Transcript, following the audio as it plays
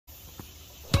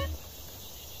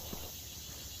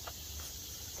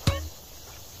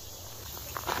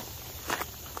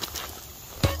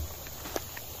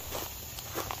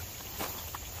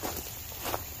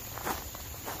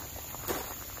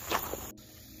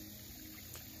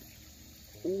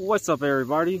What's up,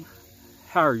 everybody?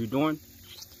 How are you doing?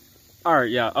 All right,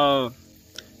 yeah.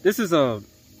 This is a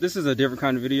different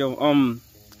kind of video.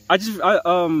 This is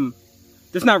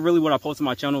not really what I post on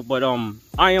my channel, but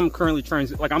I am currently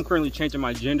I'm currently changing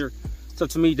my gender. So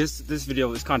to me, this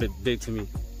video is kind of big to me.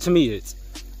 To me, it's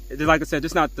like I said,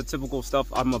 it's not the typical stuff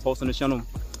I'm gonna post on the channel.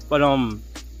 But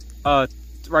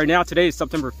right now, today is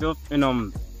September 5th,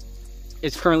 and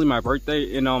it's currently my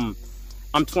birthday, and I'm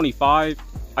 25.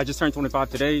 I just turned 25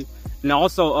 today, and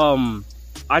also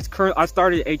I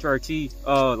started HRT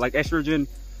like estrogen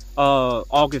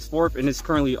August 4th, and it's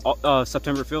currently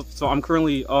September 5th. So I'm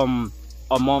currently a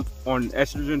month on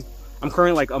estrogen. I'm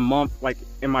currently like a month like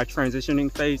in my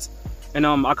transitioning phase, and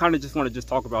I kind of just want to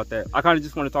talk about that. I kind of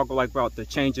just want to talk like about the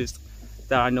changes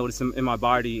that I noticed in my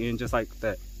body, and just like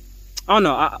that. I don't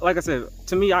know. Like I said,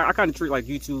 to me, I kind of treat like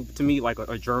YouTube to me like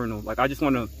a journal. Like I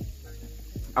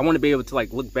want to be able to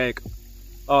like look back,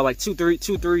 like 3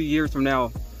 years from now,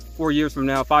 4 years from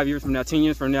now, 5 years from now, 10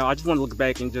 years from now. I just want to look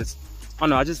back and just, I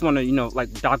don't know. I just want to,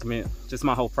 like document just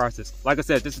my whole process. Like I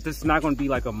said, this is not going to be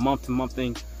like a month to month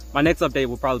thing. My next update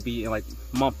will probably be in like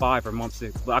month 5 or month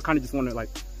 6. But I kind of just want to like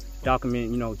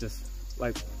document, just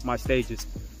like my stages.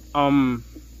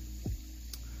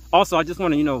 Also, I just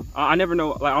want to, I never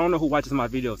know, like I don't know who watches my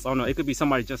videos. I don't know. It could be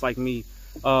somebody just like me,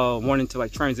 wanting to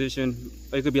like transition.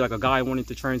 It could be like a guy wanting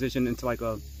to transition into like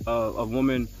a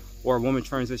woman, or a woman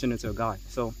transition into a guy.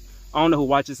 So I don't know who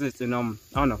watches this, and I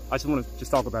don't know. I just want to just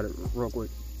talk about it real quick.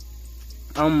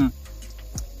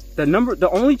 The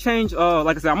only change,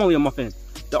 like I said, I'm only a month in.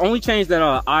 The only change that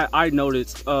I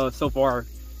noticed so far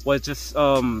was just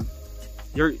the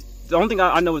only thing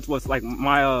I noticed was like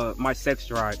my sex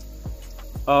drive.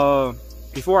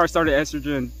 Before I started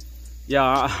estrogen,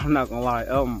 yeah, I'm not gonna lie.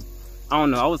 I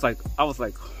don't know. I was like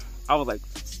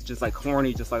just like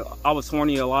horny, just like I was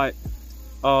horny a lot.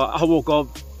 I woke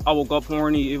up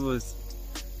horny. It was,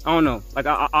 I don't know. Like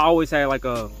I always had like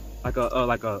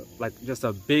just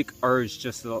a big urge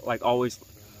just to like always,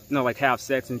 like have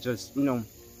sex and just, I don't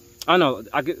know.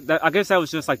 I guess that was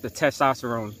just like the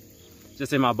testosterone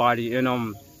just in my body. And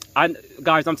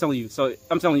guys, I'm telling you. So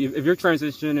I'm telling you, if you're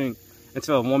transitioning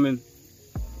into a woman,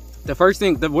 the first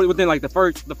thing, within like the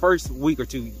first week or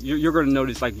two, you're gonna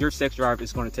notice like your sex drive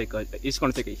is gonna take a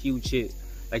huge hit.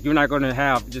 Like you're not gonna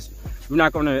have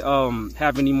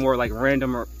any more like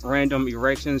random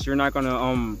erections. You're not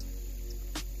gonna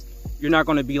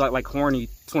be like horny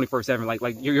 24/7.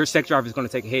 Like your sex drive is gonna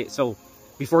take a hit. So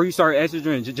before you start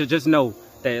estrogen, just know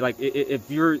that like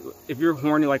if you're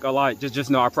horny like a lot,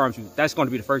 just know, I promise you, that's gonna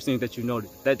be the first thing that you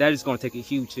notice. That is gonna take a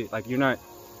huge hit. Like you're not.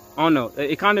 I don't know.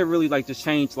 It kind of really like just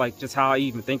changed like just how I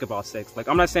even think about sex. Like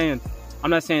I'm not saying that I'm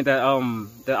not saying that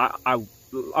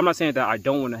I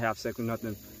don't want to have sex or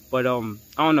nothing, but I don't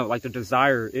know, like the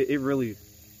desire, it really,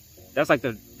 that's like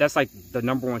the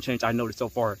number one change I noticed so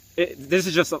far. This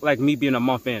is just like me being a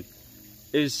month in.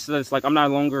 It's just like I'm not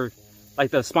longer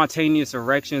like the spontaneous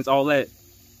erections, all that,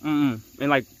 and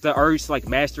like the urge to like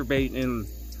masturbate, and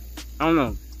I don't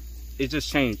know, it just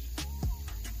changed.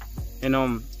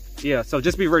 And yeah, so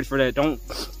just be ready for that. Don't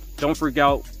freak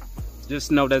out.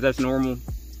 Just know that that's normal.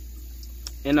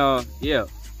 And yeah.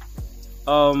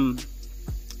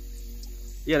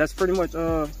 Yeah, that's pretty much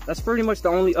the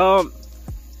only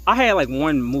I had like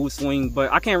one mood swing,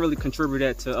 but I can't really contribute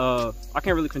that to the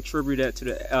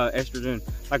estrogen.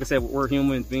 Like I said, we're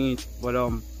human beings, but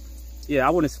yeah,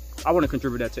 I wouldn't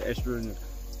contribute that to estrogen.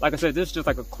 Like I said, this is just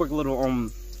like a quick little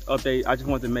update I just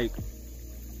wanted to make.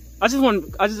 This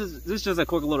is just a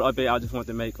quick little update I just wanted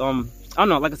to make. I don't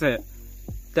know, like I said,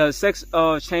 the sex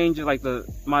change, like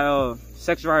my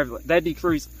sex drive, that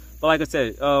decreased. But like I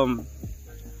said,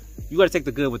 you gotta take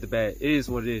the good with the bad. It is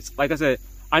what it is. Like I said,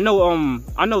 I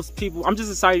know people. I'm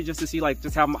just excited just to see like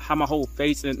just how my whole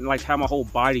face and like how my whole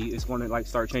body is going to like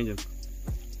start changing.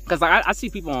 Cause like I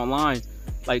see people online,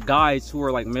 like guys who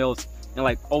are like males, and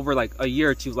like over like a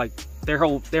year or two, like their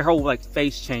whole like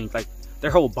face changed, like their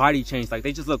whole body changed. Like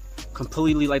they just look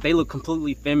completely, like they look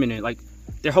completely feminine. Like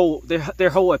their whole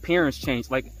appearance changed.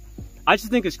 Like I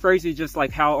just think it's crazy, just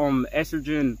like how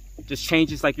estrogen just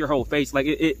changes like your whole face. Like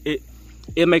it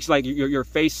makes like your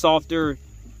face softer.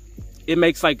 It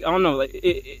makes like, I don't know, like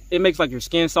it makes like your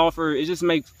skin softer. It just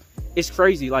makes, it's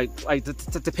crazy. Like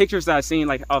the pictures that I've seen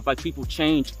like of like people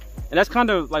change, and that's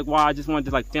kind of like why I just wanted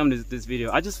to like film this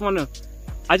video. I just want to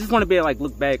be able to like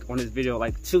look back on this video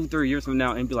like 2-3 years from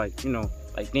now and be like,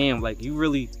 like damn, like you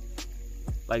really,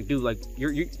 like dude, like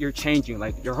you're changing.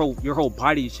 Like your whole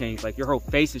body is changed. Like your whole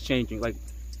face is changing. Like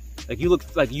you look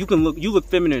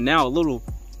feminine now a little,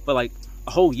 but like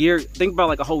a whole year, think about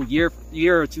like a whole year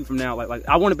or two from now, like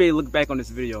I want to be able to look back on this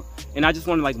video, and I just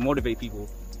want to like motivate people.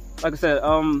 Like I said, I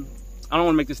don't want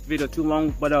to make this video too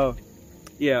long, but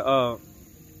yeah,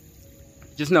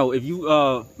 just know if you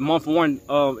month one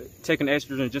taking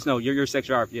estrogen, just know your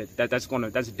sexuality, yeah, that's gonna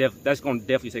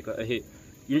definitely take a hit.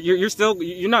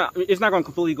 You're not, it's not gonna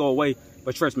completely go away,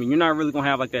 but trust me, you're not really gonna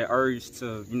have like that urge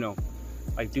to, you know,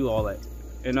 like do all that.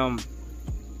 And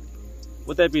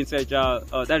with that being said,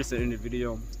 y'all, that is the end of the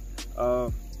video.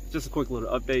 Just a quick little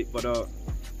update, but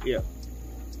yeah,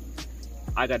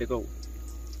 I gotta go.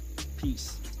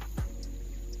 Peace.